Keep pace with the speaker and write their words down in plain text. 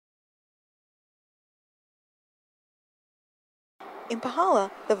In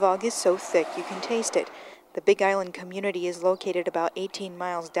Pahala, the fog is so thick you can taste it. The Big Island community is located about 18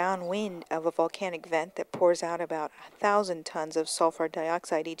 miles downwind of a volcanic vent that pours out about 1,000 tons of sulfur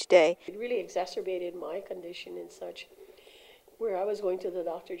dioxide each day. It really exacerbated my condition and such, where I was going to the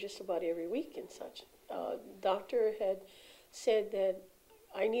doctor just about every week and such. Doctor had said that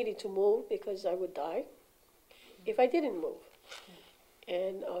I needed to move because I would die if I didn't move,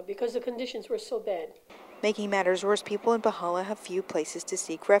 and because the conditions were so bad. Making matters worse, people in Pahala have few places to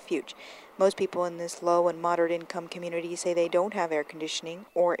seek refuge. Most people in this low and moderate income community say they don't have air conditioning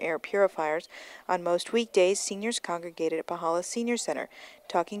or air purifiers. On most weekdays, seniors congregated at Pahala Senior Center,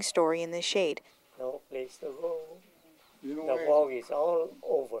 talking story in the shade. No place to go. The fog is all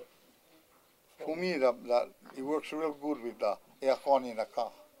over. For me, that it works real good with the aircon in the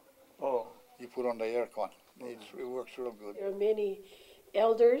car. Oh. You put on the aircon. It works real good. There are many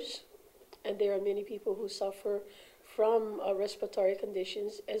elders, and there are many people who suffer from respiratory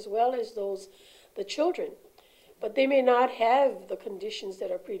conditions, as well as the children. But they may not have the conditions that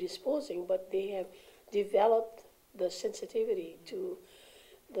are predisposing, but they have developed the sensitivity to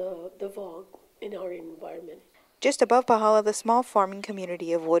the fog in our environment. Just above Pahala, the small farming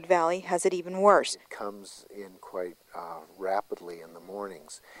community of Wood Valley has it even worse. It comes in quite rapidly in the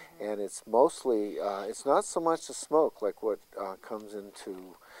mornings, and it's mostly, it's not so much the smoke like what comes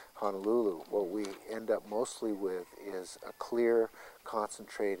into Honolulu. What we end up mostly with is a clear,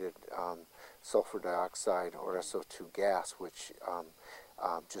 concentrated sulfur dioxide or SO2 gas, which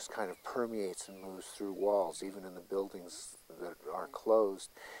just kind of permeates and moves through walls, even in the buildings that are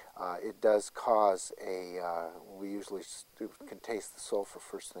closed. It does cause we usually can taste the sulfur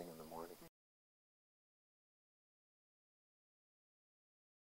first thing in the morning.